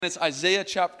It's Isaiah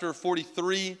chapter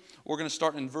 43. We're going to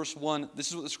start in verse 1. This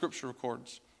is what the scripture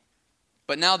records.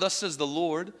 But now thus says the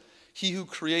Lord, he who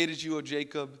created you, O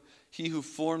Jacob, he who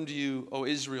formed you, O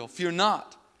Israel. Fear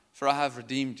not, for I have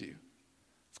redeemed you.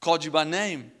 I've called you by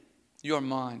name. You are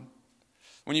mine.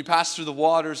 When you pass through the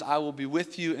waters, I will be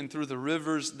with you, and through the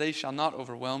rivers, they shall not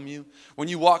overwhelm you. When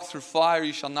you walk through fire,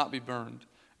 you shall not be burned,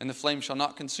 and the flame shall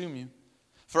not consume you.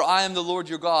 For I am the Lord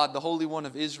your God, the Holy One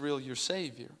of Israel, your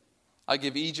Savior. I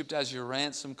give Egypt as your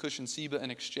ransom, Cush and Seba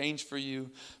in exchange for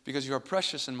you, because you are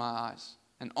precious in my eyes,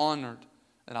 and honored,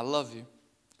 and I love you.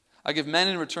 I give men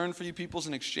in return for you, peoples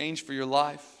in exchange for your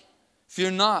life.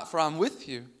 Fear not, for I am with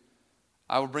you.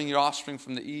 I will bring your offspring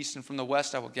from the east, and from the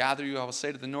west I will gather you. I will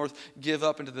say to the north, give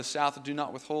up, and to the south, and do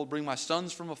not withhold. Bring my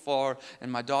sons from afar, and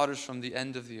my daughters from the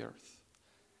end of the earth.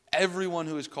 Everyone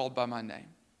who is called by my name,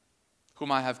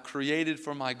 whom I have created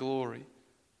for my glory,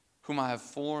 whom I have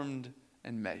formed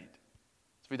and made.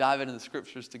 As we dive into the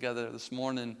scriptures together this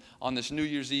morning on this New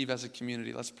Year's Eve as a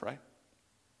community, let's pray.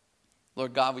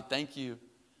 Lord God, we thank you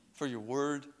for your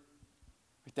word.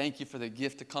 We thank you for the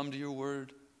gift to come to your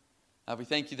word. We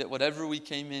thank you that whatever we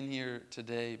came in here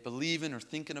today, believing or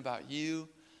thinking about you,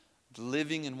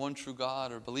 living in one true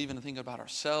God, or believing and thinking about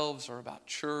ourselves or about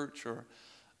church or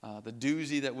the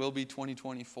doozy that will be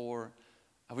 2024,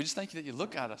 we just thank you that you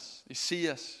look at us, you see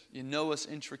us, you know us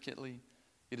intricately,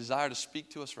 you desire to speak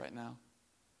to us right now.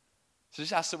 So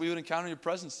just ask that we would encounter your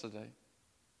presence today.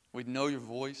 We'd know your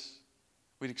voice,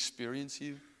 we'd experience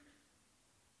you,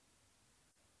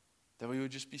 that we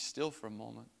would just be still for a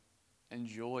moment,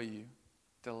 enjoy you,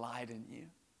 delight in you,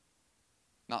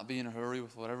 not be in a hurry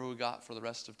with whatever we got for the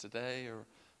rest of today or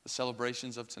the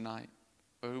celebrations of tonight.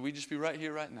 But we just be right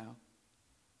here, right now.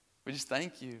 We just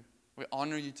thank you. We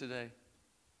honor you today.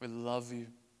 We love you.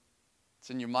 It's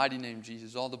in your mighty name,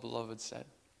 Jesus. All the beloved said,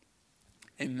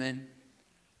 amen.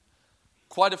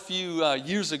 Quite a few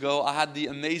years ago, I had the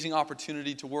amazing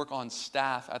opportunity to work on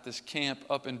staff at this camp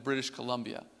up in British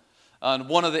Columbia. In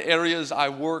one of the areas I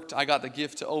worked, I got the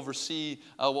gift to oversee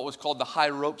what was called the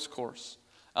High Ropes course.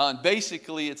 And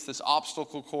basically, it's this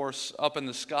obstacle course up in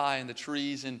the sky and the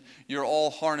trees, and you're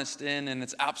all harnessed in, and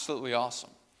it's absolutely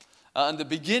awesome. In the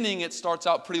beginning, it starts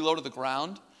out pretty low to the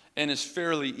ground and is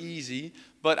fairly easy.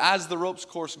 But as the ropes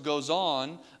course goes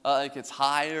on, it gets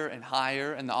higher and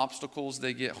higher, and the obstacles,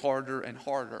 they get harder and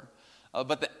harder.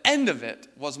 But the end of it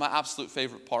was my absolute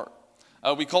favorite part.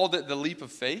 We called it the Leap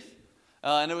of Faith.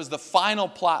 And it was the final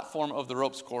platform of the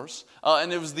ropes course.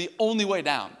 And it was the only way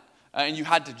down. And you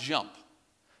had to jump.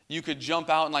 You could jump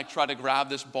out and try to grab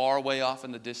this bar way off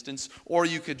in the distance. Or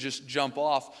you could just jump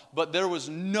off. But there was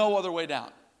no other way down.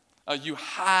 You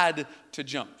had to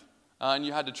jump. And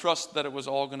you had to trust that it was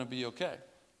all going to be okay.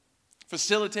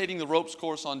 Facilitating the ropes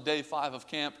course on day 5 of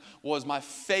camp was my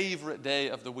favorite day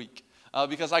of the week.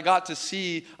 Because I got to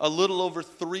see a little over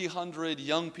 300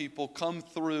 young people come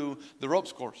through the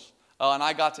ropes course. And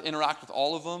I got to interact with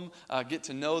all of them, get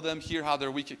to know them, hear how their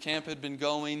week at camp had been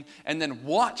going, and then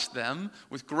watch them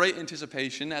with great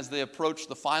anticipation as they approached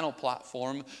the final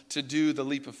platform to do the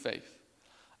leap of faith.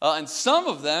 And some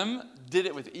of them did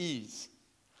it with ease.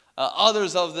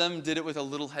 Others of them did it with a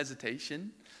little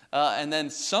hesitation. And then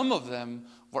some of them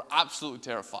were absolutely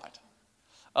terrified.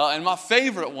 And my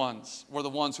favorite ones were the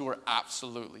ones who were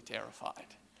absolutely terrified.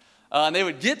 And they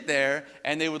would get there,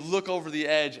 and they would look over the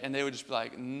edge, and they would just be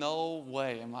like, no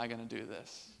way am I going to do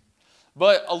this.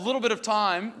 But a little bit of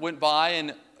time went by,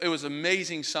 and it was an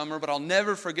amazing summer, but I'll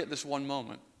never forget this one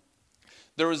moment.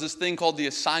 There was this thing called the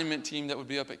assignment team that would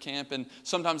be up at camp, and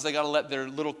sometimes they got to let their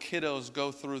little kiddos go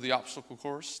through the obstacle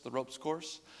course, the ropes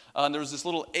course. And there was this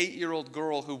little 8-year-old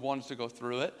girl who wanted to go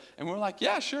through it, and we were like,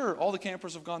 yeah, sure, all the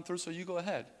campers have gone through, so you go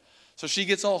ahead. So she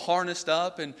gets all harnessed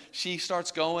up, and she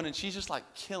starts going, and she's just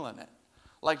killing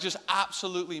it. Just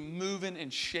absolutely moving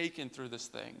and shaking through this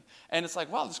thing. And it's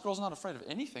wow, this girl's not afraid of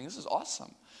anything. This is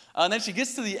awesome. And then she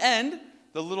gets to the end,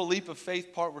 the little leap of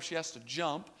faith part where she has to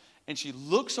jump, and she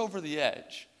looks over the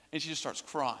edge, and she just starts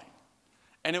crying.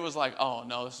 And it was oh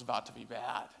no, this is about to be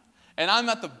bad. And I'm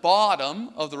at the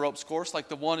bottom of the ropes course,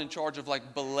 the one in charge of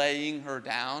belaying her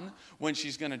down when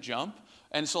she's going to jump.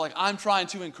 And so, I'm trying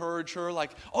to encourage her,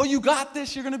 oh, you got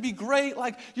this. You're going to be great.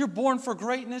 You're born for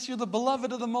greatness. You're the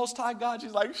beloved of the Most High God.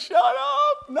 She's shut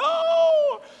up.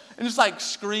 No. And just,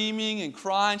 screaming and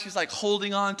crying. She's,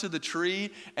 holding on to the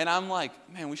tree. And I'm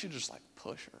man, we should just,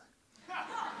 push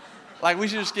her. We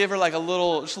should just give her, a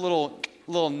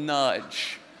little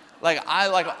nudge.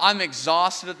 I'm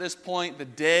exhausted at this point. The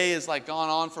day is, gone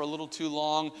on for a little too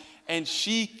long. And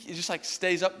she just,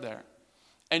 stays up there.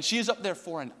 And she is up there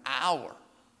for an hour.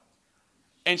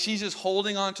 And she's just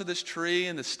holding onto this tree,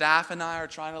 and the staff and I are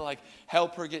trying to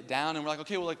help her get down. And we're like,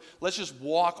 okay, well, let's just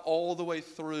walk all the way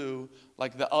through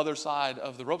the other side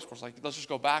of the ropes course. Let's just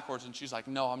go backwards. And she's like,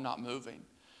 no, I'm not moving.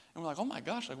 And we're like, oh my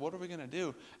gosh, what are we gonna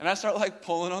do? And I start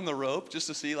pulling on the rope just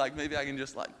to see maybe I can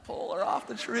just pull her off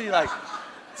the tree.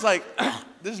 It's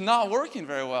this is not working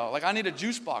very well. I need a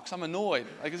juice box. I'm annoyed.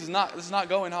 This is not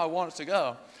going how I want it to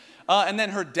go. And then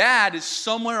her dad is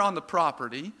somewhere on the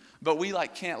property, but we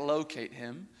can't locate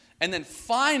him. And then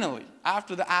finally,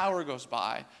 after the hour goes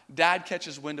by, Dad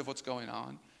catches wind of what's going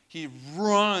on. He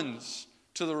runs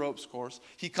to the ropes course.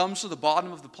 He comes to the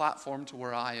bottom of the platform to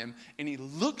where I am, and he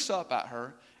looks up at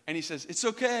her, and he says, "It's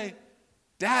okay.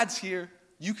 Dad's here.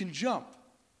 You can jump."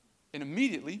 And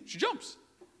immediately, she jumps.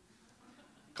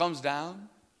 Comes down,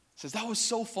 says, "That was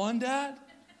so fun, Dad."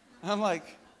 And I'm like,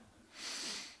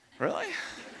 really?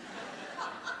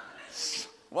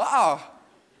 Wow.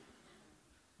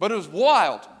 But it was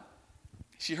wild.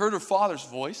 She heard her father's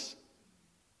voice.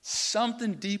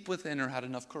 Something deep within her had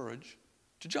enough courage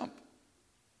to jump.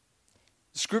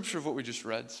 The scripture of what we just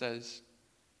read says,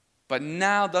 "But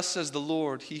now thus says the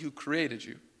Lord, He who created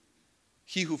you,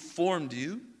 He who formed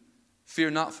you,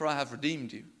 fear not, for I have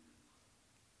redeemed you.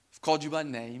 I've called you by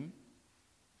name.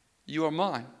 You are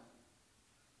mine."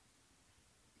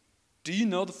 Do you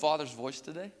know the Father's voice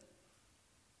today?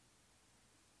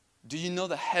 Do you know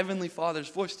the Heavenly Father's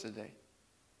voice today?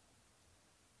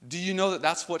 Do you know that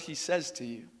that's what He says to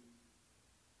you?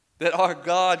 That our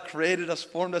God created us,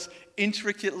 formed us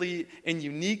intricately and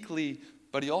uniquely,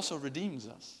 but He also redeems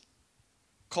us,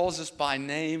 calls us by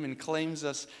name, and claims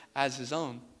us as His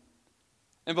own.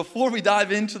 And before we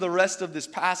dive into the rest of this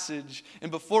passage, and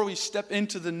before we step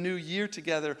into the new year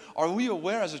together, are we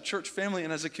aware as a church family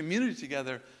and as a community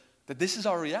together that this is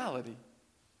our reality?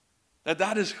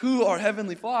 That is who our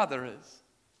Heavenly Father is.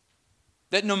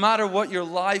 That no matter what your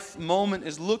life moment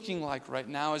is looking like right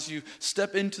now as you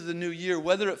step into the new year,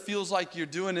 whether it feels like you're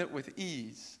doing it with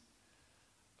ease,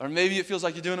 or maybe it feels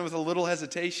like you're doing it with a little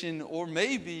hesitation, or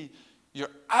maybe you're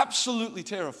absolutely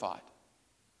terrified.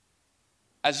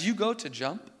 As you go to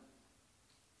jump,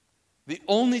 the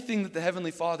only thing that the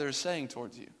Heavenly Father is saying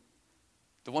towards you,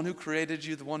 the one who created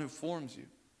you, the one who forms you,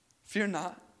 fear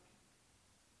not,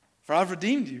 for I've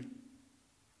redeemed you.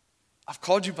 I've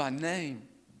called you by name.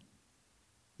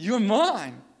 You're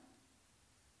mine.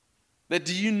 That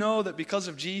do you know that because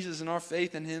of Jesus and our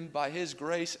faith in Him, by His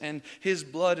grace and His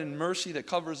blood and mercy that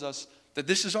covers us, that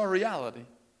this is our reality?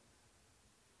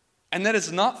 And that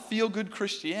it's not feel-good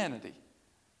Christianity.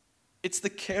 It's the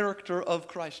character of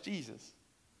Christ Jesus.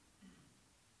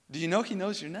 Do you know He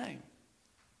knows your name?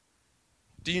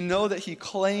 Do you know that He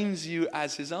claims you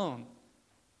as His own?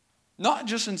 Not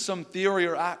just in some theory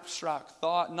or abstract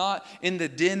thought, not in the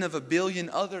din of a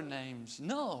billion other names.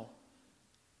 No,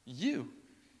 you.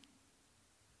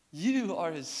 You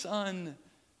are His son.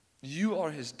 You are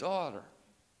His daughter.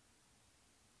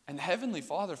 And the Heavenly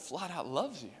Father flat out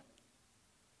loves you.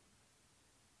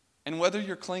 And whether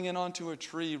you're clinging onto a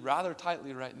tree rather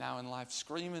tightly right now in life,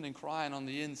 screaming and crying on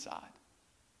the inside,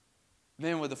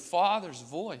 then with the Father's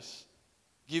voice,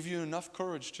 give you enough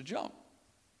courage to jump.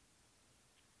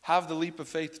 Have the leap of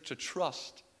faith to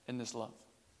trust in this love.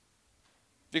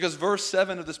 Because verse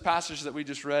 7 of this passage that we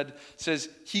just read says,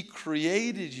 He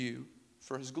created you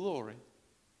for His glory.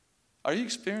 Are you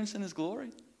experiencing His glory?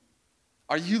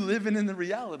 Are you living in the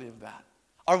reality of that?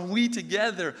 Are we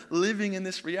together living in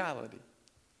this reality?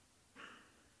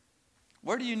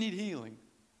 Where do you need healing?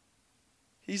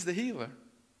 He's the healer.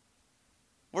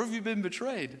 Where have you been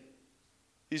betrayed?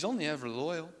 He's only ever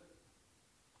loyal.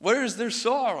 Where is there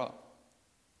sorrow?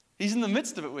 He's in the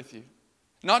midst of it with you.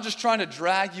 Not just trying to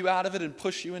drag you out of it and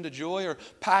push you into joy or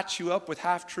patch you up with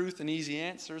half-truth and easy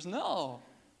answers. No.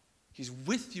 He's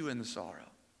with you in the sorrow.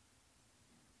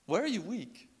 Where are you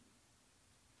weak?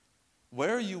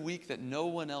 Where are you weak that no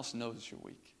one else knows you're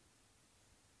weak?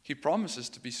 He promises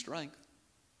to be strength.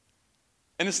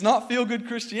 And it's not feel-good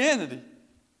Christianity.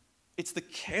 It's the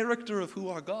character of who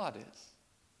our God is.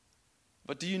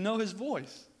 But do you know His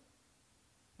voice?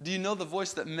 Do you know the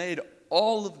voice that made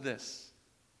all of this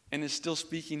and is still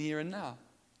speaking here and now?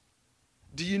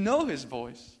 Do you know His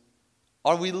voice?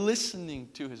 Are we listening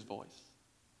to His voice?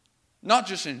 Not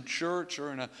just in church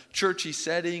or in a churchy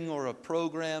setting or a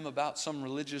program about some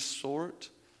religious sort.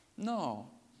 No.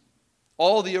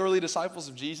 All the early disciples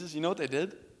of Jesus, you know what they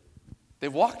did? They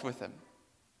walked with Him.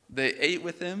 They ate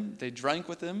with Him. They drank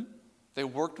with Him. They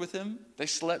worked with Him. They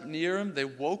slept near Him. They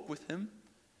woke with Him.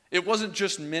 It wasn't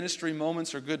just ministry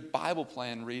moments or good Bible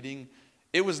plan reading.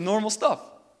 It was normal stuff.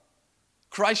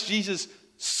 Christ Jesus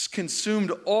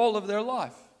consumed all of their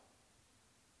life.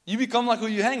 You become like who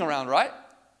you hang around, right?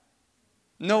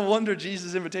 No wonder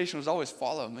Jesus' invitation was always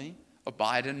follow me,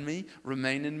 abide in me,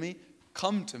 remain in me,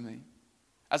 come to me.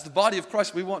 As the body of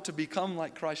Christ, we want to become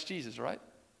like Christ Jesus, right?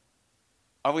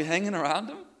 Are we hanging around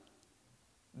him?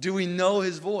 Do we know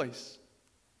his voice?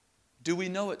 Do we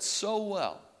know it so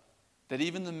well that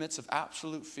even in the midst of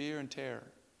absolute fear and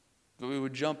terror, that we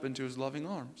would jump into his loving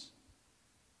arms?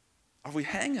 Are we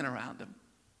hanging around him?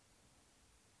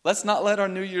 Let's not let our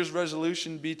New Year's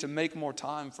resolution be to make more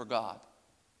time for God,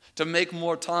 to make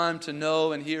more time to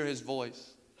know and hear his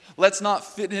voice. Let's not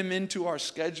fit him into our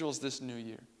schedules this new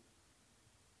year.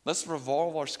 Let's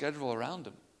revolve our schedule around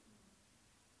him.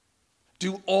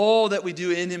 Do all that we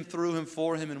do in him, through him,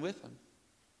 for him, and with him.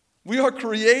 We are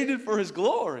created for his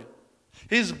glory.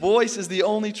 His voice is the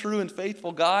only true and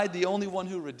faithful guide, the only one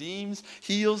who redeems,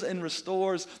 heals, and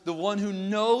restores, the one who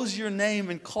knows your name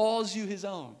and calls you his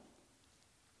own.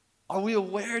 Are we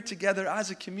aware together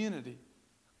as a community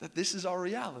that this is our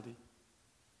reality?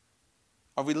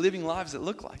 Are we living lives that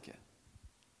look like it?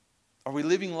 Are we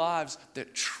living lives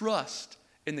that trust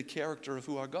in the character of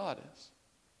who our God is?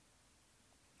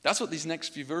 That's what these next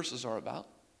few verses are about.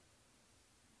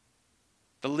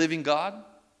 The living God,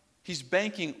 he's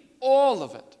banking all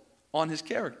of it on his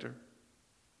character.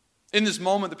 In this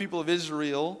moment, the people of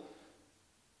Israel,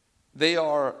 they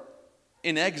are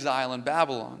in exile in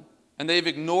Babylon. And they've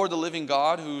ignored the living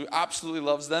God who absolutely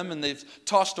loves them. And they've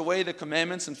tossed away the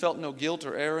commandments and felt no guilt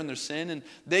or error in their sin. And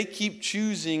they keep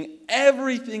choosing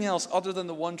everything else other than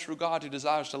the one true God who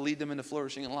desires to lead them into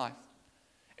flourishing in life.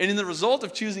 And in the result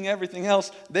of choosing everything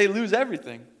else, they lose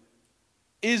everything.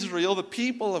 Israel, the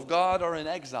people of God, are in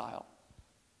exile.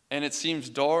 And it seems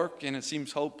dark and it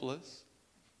seems hopeless.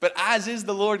 But as is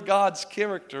the Lord God's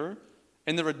character,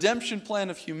 in the redemption plan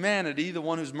of humanity, the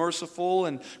one who's merciful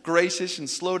and gracious and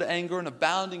slow to anger and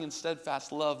abounding in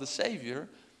steadfast love, the Savior,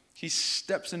 he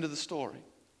steps into the story.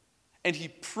 And he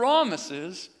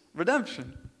promises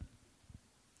redemption.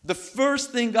 The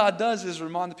first thing God does is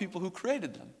remind the people who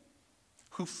created them,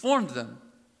 who formed them.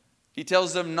 He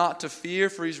tells them not to fear,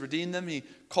 for he's redeemed them. He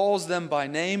calls them by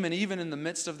name, and even in the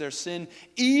midst of their sin,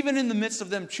 even in the midst of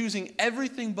them choosing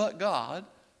everything but God,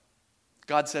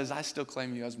 God says, I still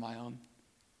claim you as my own.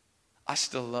 I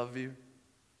still love you.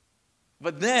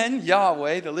 But then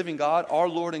Yahweh, the living God, our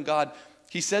Lord and God,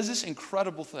 he says this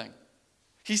incredible thing.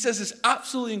 He says this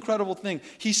absolutely incredible thing.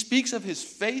 He speaks of his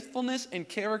faithfulness and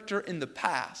character in the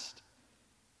past,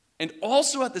 and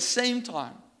also at the same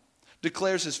time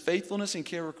declares his faithfulness and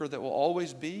character that will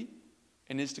always be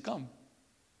and is to come.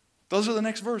 Those are the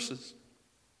next verses.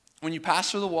 When you pass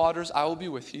through the waters, I will be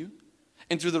with you,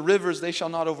 and through the rivers they shall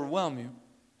not overwhelm you.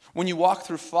 When you walk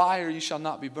through fire, you shall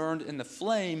not be burned, and the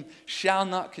flame shall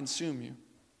not consume you.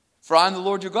 For I am the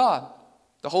Lord your God,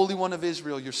 the Holy One of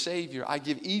Israel, your Savior. I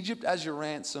give Egypt as your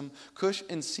ransom, Cush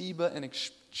and Seba in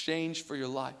exchange for your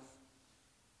life.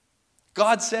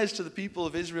 God says to the people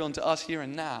of Israel and to us here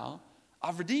and now,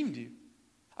 I've redeemed you.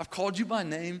 I've called you by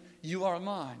name. You are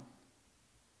mine.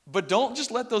 But don't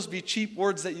just let those be cheap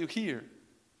words that you hear.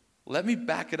 Let me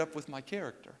back it up with my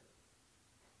character.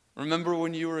 Remember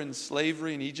when you were in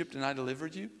slavery in Egypt and I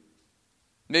delivered you?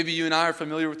 Maybe you and I are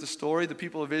familiar with the story. The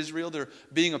people of Israel, they're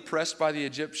being oppressed by the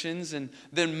Egyptians, and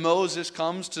then Moses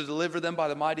comes to deliver them by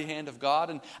the mighty hand of God.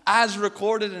 And as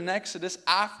recorded in Exodus,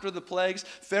 after the plagues,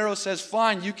 Pharaoh says,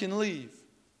 fine, you can leave.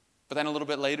 But then a little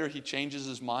bit later, he changes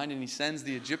his mind and he sends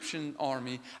the Egyptian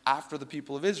army after the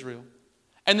people of Israel.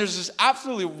 And there's this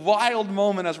absolutely wild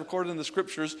moment, as recorded in the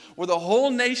scriptures, where the whole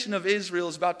nation of Israel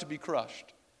is about to be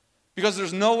crushed. Because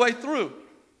there's no way through.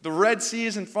 The Red Sea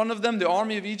is in front of them. The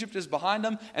army of Egypt is behind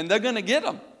them. And they're going to get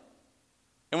them.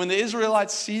 And when the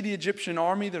Israelites see the Egyptian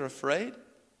army, they're afraid.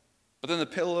 But then the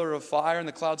pillar of fire and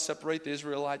the cloud separate the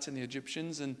Israelites and the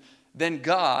Egyptians. And then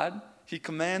God, he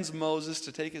commands Moses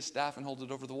to take his staff and hold it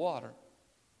over the water.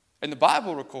 And the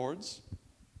Bible records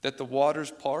that the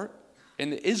waters part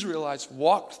and the Israelites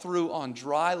walked through on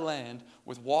dry land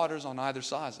with waters on either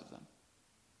side of them.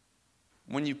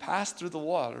 When you pass through the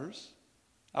waters,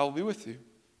 I will be with you.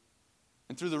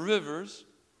 And through the rivers,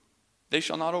 they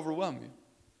shall not overwhelm you.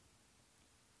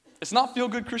 It's not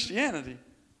feel-good Christianity.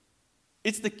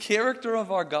 It's the character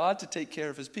of our God to take care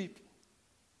of his people.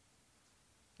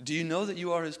 Do you know that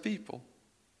you are his people?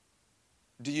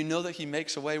 Do you know that he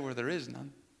makes a way where there is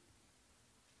none?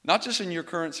 Not just in your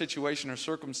current situation or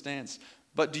circumstance,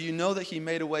 but do you know that he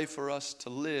made a way for us to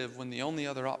live when the only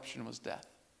other option was death?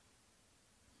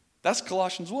 That's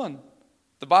Colossians 1.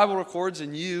 The Bible records,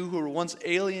 in you who were once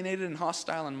alienated and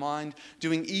hostile in mind,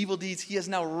 doing evil deeds, he has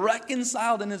now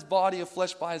reconciled in his body of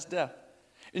flesh by his death,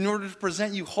 in order to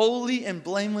present you holy and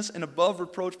blameless and above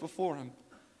reproach before him.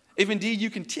 If indeed you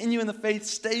continue in the faith,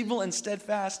 stable and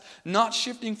steadfast, not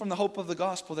shifting from the hope of the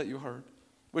gospel that you heard,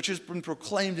 which has been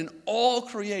proclaimed in all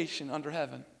creation under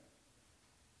heaven.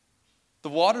 The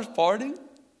waters parting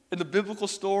in the biblical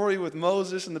story with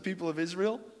Moses and the people of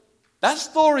Israel, that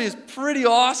story is pretty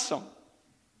awesome.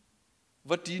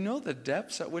 But do you know the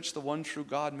depths at which the one true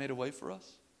God made a way for us?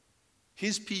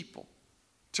 His people,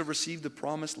 to receive the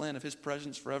promised land of his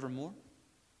presence forevermore?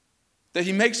 That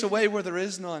he makes a way where there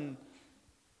is none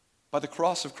by the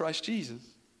cross of Christ Jesus.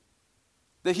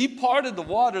 That he parted the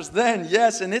waters then,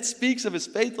 yes, and it speaks of his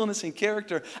faithfulness and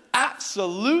character,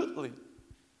 absolutely.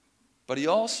 But he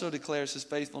also declares his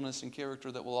faithfulness and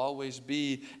character that will always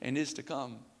be and is to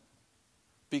come.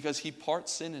 Because he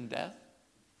parts sin and death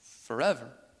forever.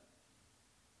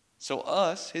 So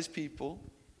us, his people,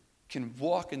 can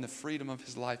walk in the freedom of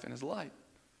his life and his light.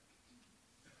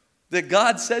 That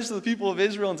God says to the people of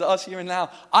Israel and to us here and now,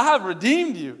 I have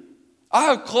redeemed you. I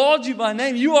have called you by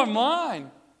name. You are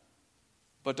mine.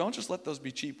 But don't just let those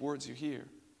be cheap words you hear.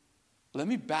 Let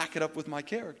me back it up with my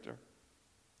character.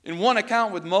 In one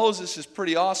account with Moses is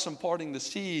pretty awesome, parting the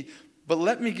sea. But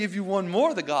let me give you one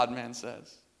more, the God-man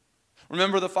says.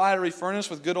 Remember the fiery furnace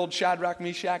with good old Shadrach,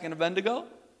 Meshach, and Abednego?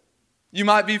 You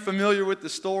might be familiar with the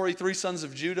story, 3 sons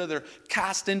of Judah. They're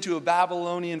cast into a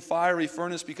Babylonian fiery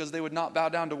furnace because they would not bow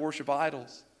down to worship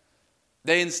idols.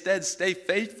 They instead stay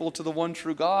faithful to the one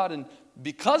true God, and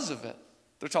because of it,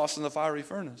 they're tossed in the fiery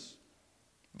furnace.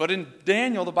 But in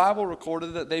Daniel, the Bible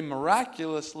recorded that they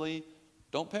miraculously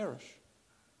don't perish.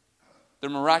 They're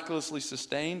miraculously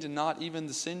sustained, and not even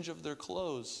the singe of their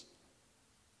clothes.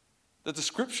 That the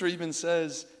scripture even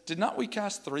says, did not we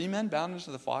cast 3 men bound into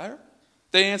the fire?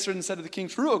 They answered and said to the king,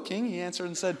 true, O king. He answered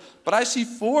and said, but I see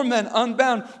 4 men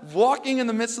unbound walking in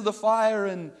the midst of the fire,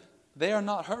 and they are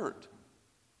not hurt.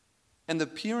 And the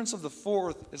appearance of the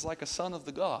 4th is like a son of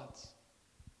the gods.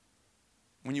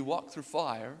 When you walk through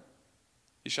fire,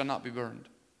 you shall not be burned,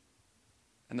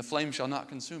 and the flame shall not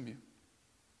consume you.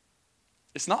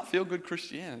 It's not feel-good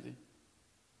Christianity.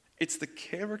 It's the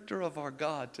character of our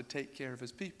God to take care of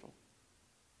his people.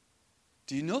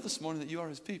 Do you know this morning that you are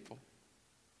his people?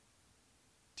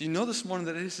 Do you know this morning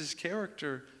that it is his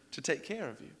character to take care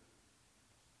of you?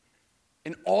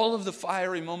 In all of the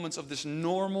fiery moments of this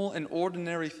normal and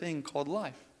ordinary thing called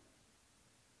life.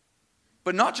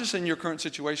 But not just in your current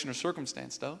situation or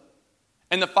circumstance, though.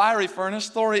 In the fiery furnace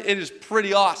story, it is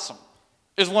pretty awesome.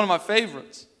 It's one of my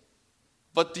favorites.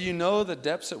 But do you know the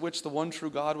depths at which the one true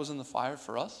God was in the fire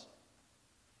for us?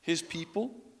 His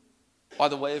people, by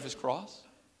the way of his cross?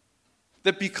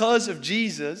 That because of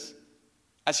Jesus,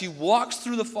 as he walks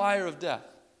through the fire of death,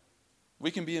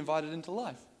 we can be invited into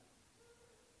life.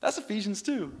 That's Ephesians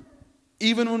 2.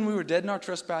 Even when we were dead in our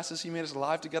trespasses, he made us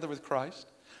alive together with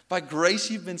Christ. By grace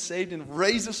you've been saved and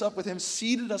raised us up with him,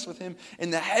 seated us with him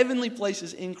in the heavenly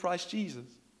places in Christ Jesus.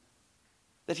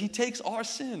 That he takes our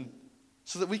sin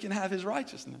so that we can have his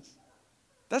righteousness.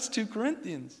 That's 2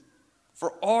 Corinthians.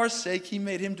 For our sake he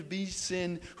made him to be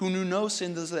sin who knew no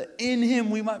sin, so that in him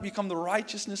we might become the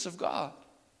righteousness of God.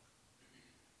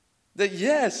 That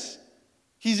yes,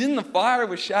 he's in the fire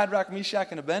with Shadrach, Meshach,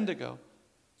 and Abednego.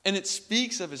 And it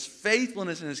speaks of his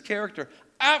faithfulness and his character.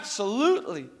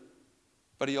 Absolutely.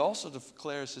 But he also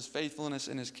declares his faithfulness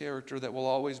and his character that will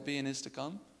always be and is to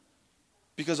come.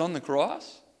 Because on the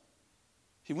cross,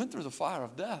 he went through the fire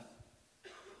of death.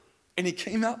 And he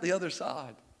came out the other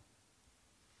side.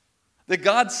 That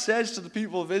God says to the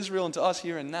people of Israel and to us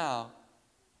here and now,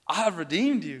 I have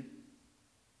redeemed you.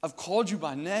 I've called you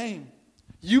by name.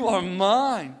 You are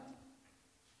mine.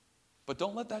 But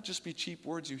don't let that just be cheap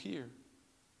words you hear.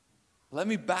 Let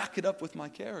me back it up with my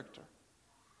character.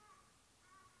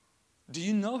 Do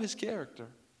you know his character?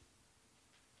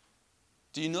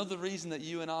 Do you know the reason that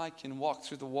you and I can walk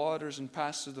through the waters and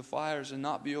pass through the fires and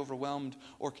not be overwhelmed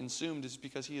or consumed is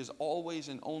because he has always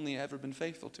and only ever been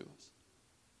faithful to us?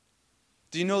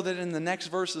 Do you know that in the next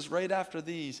verses right after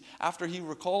these, after he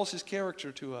recalls his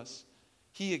character to us,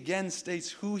 he again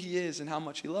states who he is and how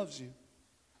much he loves you?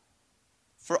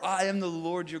 For I am the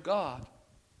Lord your God,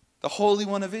 the Holy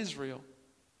One of Israel,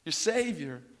 your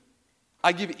Savior.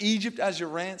 I give Egypt as your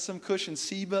ransom, Cush and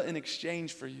Seba in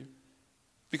exchange for you,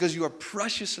 because you are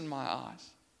precious in my eyes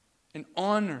and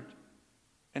honored,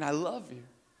 and I love you.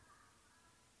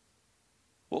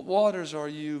 What waters are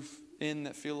you in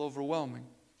that feel overwhelming?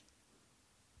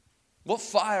 What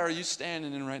fire are you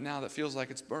standing in right now that feels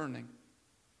like it's burning?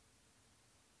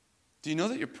 Do you know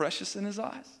that you're precious in his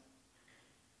eyes?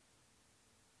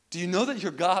 Do you know that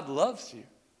your God loves you?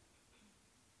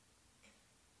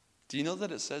 Do you know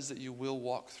that it says that you will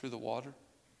walk through the water?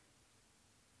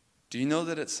 Do you know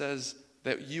that it says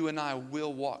that you and I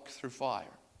will walk through fire.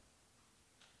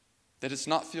 That it's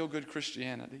not feel-good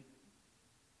Christianity.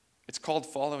 It's called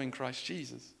following Christ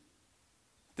Jesus.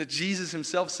 That Jesus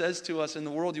himself says to us, in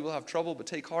the world you will have trouble, but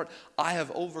take heart, I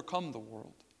have overcome the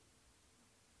world.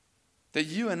 That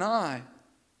you and I,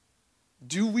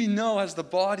 do we know as the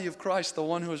body of Christ the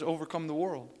one who has overcome the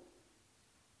world?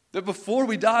 That before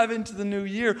we dive into the new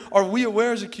year, are we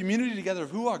aware as a community together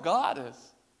of who our God is?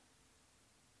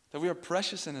 That we are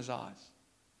precious in his eyes.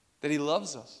 That he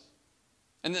loves us.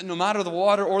 And that no matter the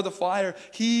water or the fire,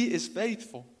 he is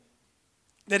faithful.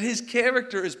 That his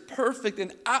character is perfect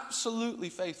and absolutely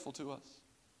faithful to us.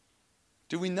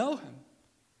 Do we know him?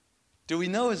 Do we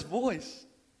know his voice?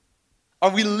 Are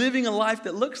we living a life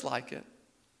that looks like it?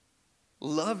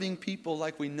 Loving people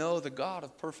like we know the God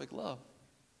of perfect love.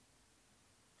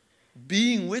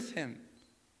 Being with him.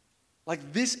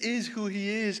 Like this is who he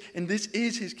is and this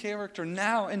is his character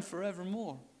now and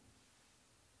forevermore.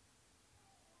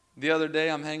 The other day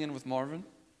I'm hanging with Marvin,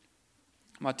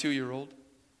 my 2-year-old.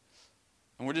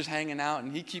 And we're just hanging out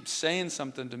and he keeps saying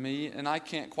something to me and I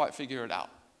can't quite figure it out.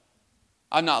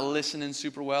 I'm not listening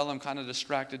super well. I'm kind of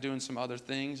distracted doing some other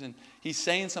things. And he's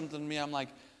saying something to me. I'm like,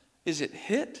 is it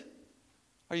hit?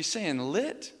 Are you saying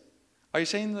lit? Are you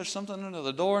saying there's something under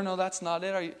the door? No, that's not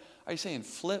it. Are you saying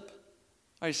flip?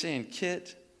 Are you saying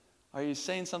kit? Are you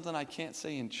saying something I can't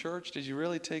say in church? Did you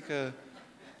really take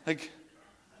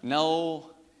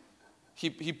no.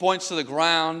 He points to the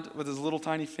ground with his little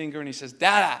tiny finger and he says,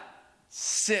 Dada,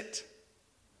 sit.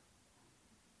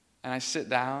 And I sit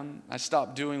down. I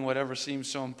stop doing whatever seems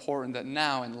so important that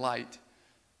now in light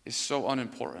is so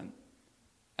unimportant.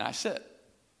 And I sit.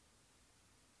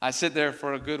 I sit there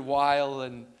for a good while,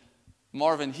 and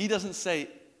Marvin, he doesn't say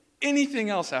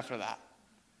anything else after that.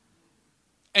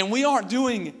 And we aren't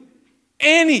doing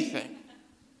anything.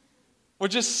 We're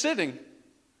just sitting.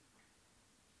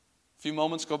 A few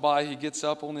moments go by, he gets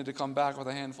up only to come back with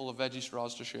a handful of veggie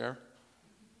straws to share.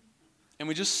 And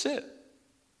we just sit.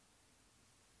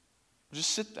 We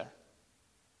just sit there.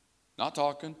 Not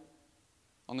talking.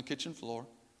 On the kitchen floor.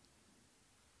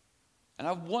 And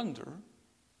I wonder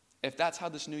if that's how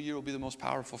this new year will be the most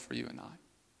powerful for you and I.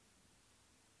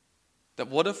 That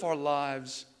what if our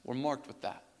lives were marked with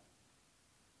that?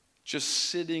 Just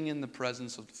sitting in the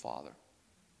presence of the Father.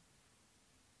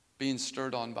 Being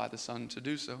stirred on by the Son to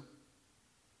do so.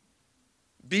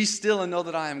 Be still and know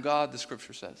that I am God, the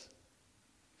scripture says.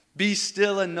 Be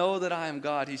still and know that I am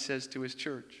God, he says to his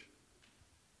church.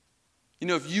 You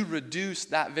know, if you reduce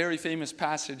that very famous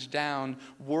passage down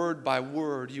word by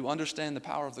word, you understand the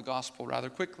power of the gospel rather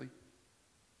quickly.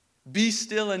 Be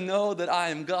still and know that I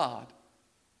am God,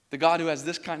 the God who has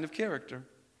this kind of character.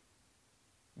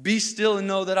 Be still and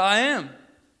know that I am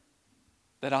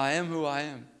who I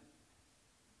am.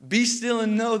 Be still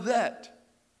and know that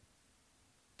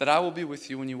I will be with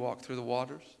you when you walk through the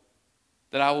waters,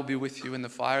 that I will be with you in the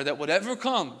fire, that whatever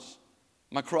comes,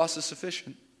 my cross is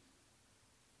sufficient.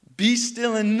 Be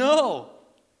still and know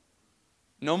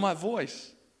my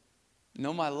voice,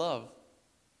 know my love,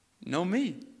 know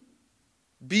me.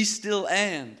 Be still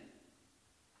and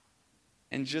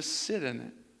just sit in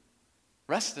it,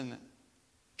 rest in it,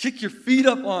 kick your feet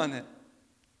up on it.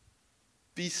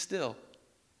 Be still.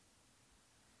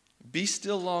 Be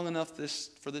still long enough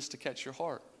for this to catch your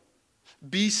heart.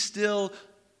 Be still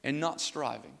and not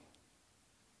striving.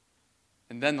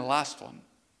 And then the last one,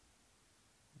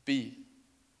 be.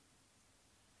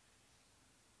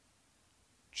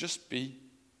 Just be.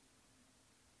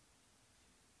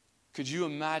 Could you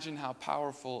imagine how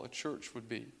powerful a church would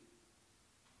be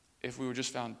if we were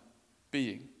just found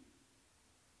being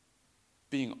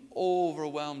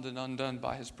overwhelmed and undone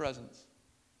by his presence?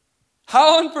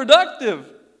 How unproductive!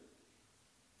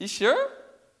 You sure?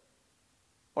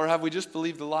 Or have we just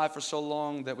believed a lie for so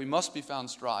long that we must be found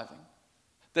striving?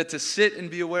 That to sit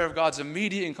and be aware of God's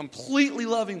immediate and completely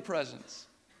loving presence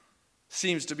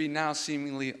seems to be now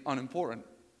seemingly unimportant.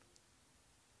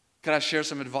 Could I share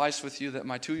some advice with you that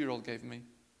my 2-year-old gave me?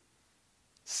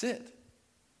 Sit.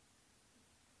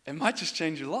 It might just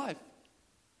change your life.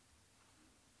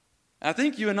 And I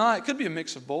think you and I, it could be a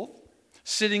mix of both.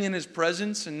 Sitting in his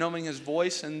presence and knowing his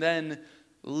voice and then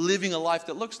living a life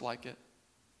that looks like it.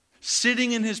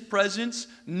 Sitting in his presence,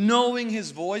 knowing his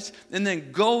voice, and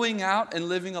then going out and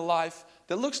living a life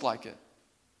that looks like it.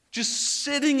 Just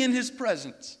sitting in his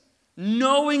presence,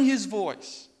 knowing his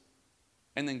voice,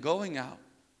 and then going out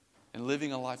and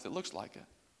living a life that looks like it.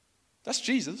 That's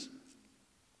Jesus.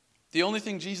 The only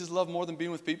thing Jesus loved more than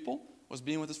being with people was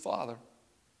being with his Father.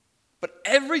 But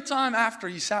every time after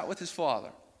he sat with his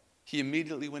Father, he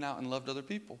immediately went out and loved other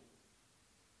people.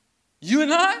 You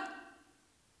and I,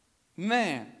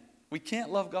 Man, we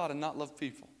can't love God and not love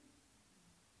people.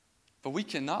 But we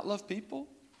cannot love people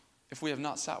if we have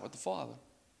not sat with the Father.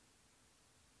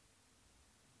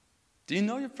 Do you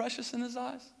know you're precious in His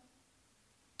eyes?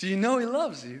 Do you know He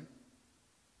loves you?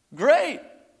 Great!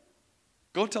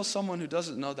 Go tell someone who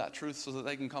doesn't know that truth so that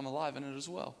they can come alive in it as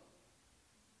well.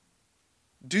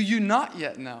 Do you not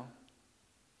yet know?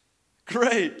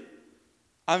 Great!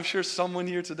 I'm sure someone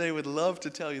here today would love to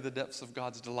tell you the depths of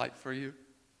God's delight for you.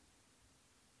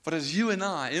 But as you and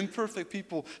I, imperfect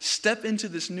people, step into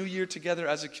this new year together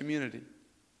as a community,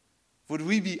 would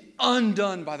we be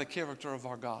undone by the character of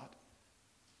our God?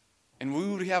 And we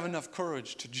would have enough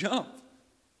courage to jump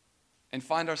and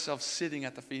find ourselves sitting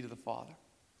at the feet of the Father.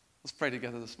 Let's pray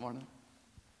together this morning.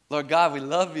 Lord God, we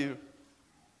love you.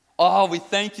 Oh, we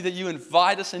thank you that you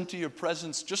invite us into your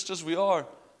presence just as we are.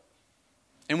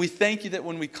 And we thank you that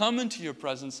when we come into your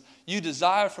presence, you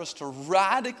desire for us to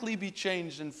radically be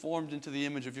changed and formed into the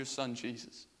image of your Son,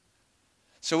 Jesus.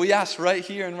 So we ask right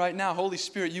here and right now, Holy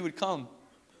Spirit, you would come,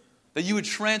 that you would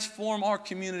transform our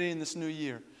community in this new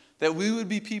year, that we would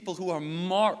be people who are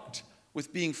marked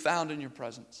with being found in your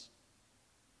presence,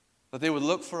 that they would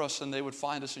look for us and they would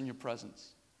find us in your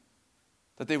presence,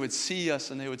 that they would see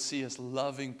us and they would see us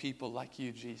loving people like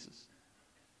you, Jesus.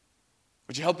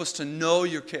 Would you help us to know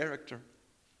your character?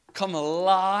 Come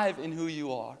alive in who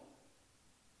you are.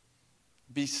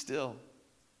 Be still.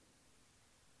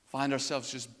 Find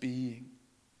ourselves just being.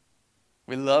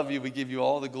 We love you. We give you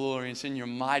all the glory. It's in your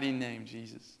mighty name,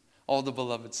 Jesus. All the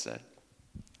beloved said,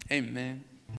 amen.